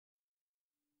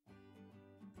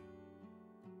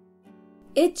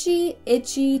Itchy,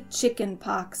 Itchy Chicken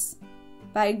Pox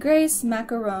by Grace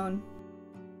Maccarone.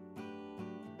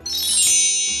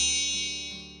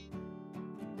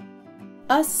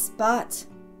 A spot,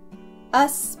 a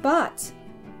spot,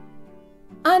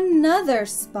 another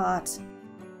spot.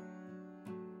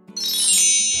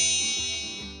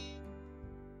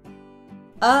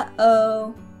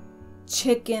 Uh-oh,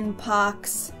 chicken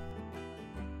pox.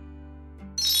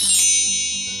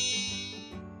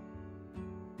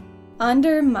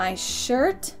 Under my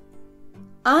shirt,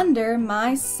 under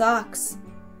my socks.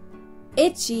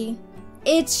 Itchy,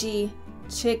 itchy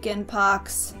chicken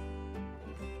pox.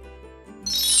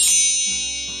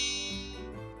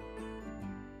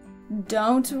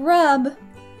 Don't rub,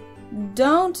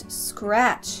 don't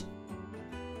scratch.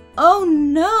 Oh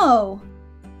no!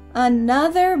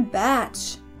 Another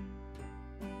batch.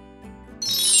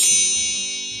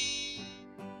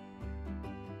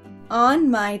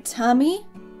 On my tummy,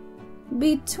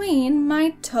 between my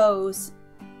toes.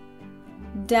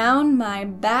 Down my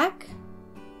back,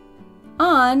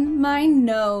 on my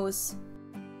nose.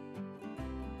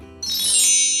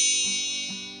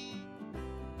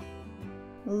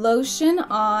 Lotion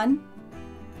on,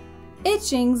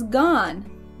 itching's gone,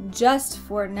 just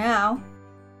for now.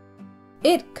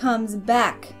 It comes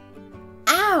back,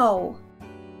 ow!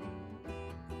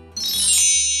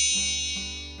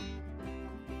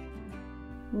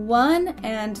 One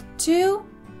and two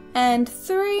and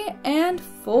three and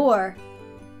four,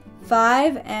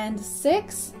 5 and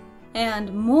 6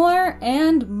 and more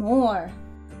and more.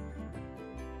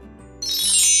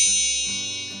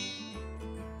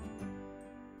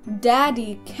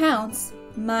 Daddy counts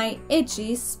my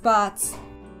itchy spots.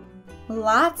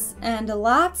 Lots and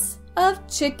lots of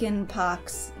chicken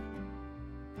pox.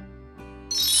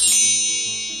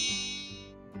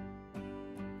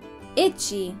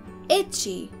 Itchy,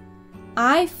 itchy,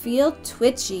 I feel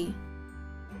twitchy.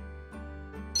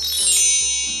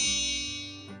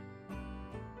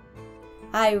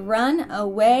 I run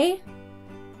away,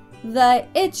 the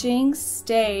itching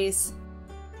stays.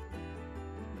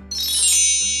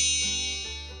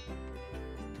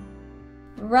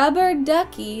 Rubber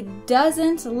ducky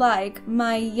doesn't like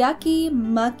my yucky,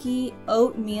 mucky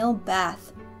oatmeal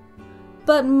bath,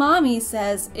 but Mommy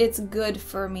says it's good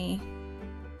for me.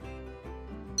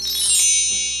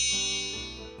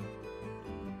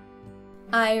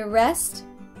 I rest,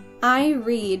 I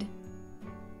read,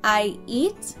 I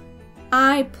eat,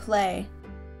 I play.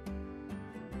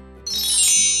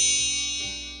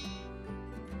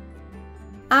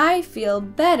 I feel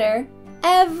better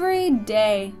every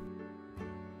day.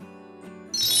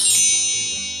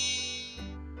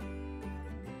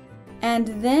 And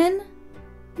then,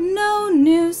 no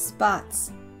new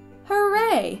spots.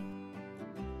 Hooray!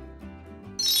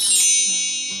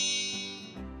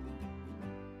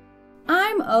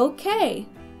 I'm okay.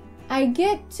 I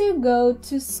get to go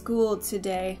to school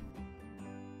today.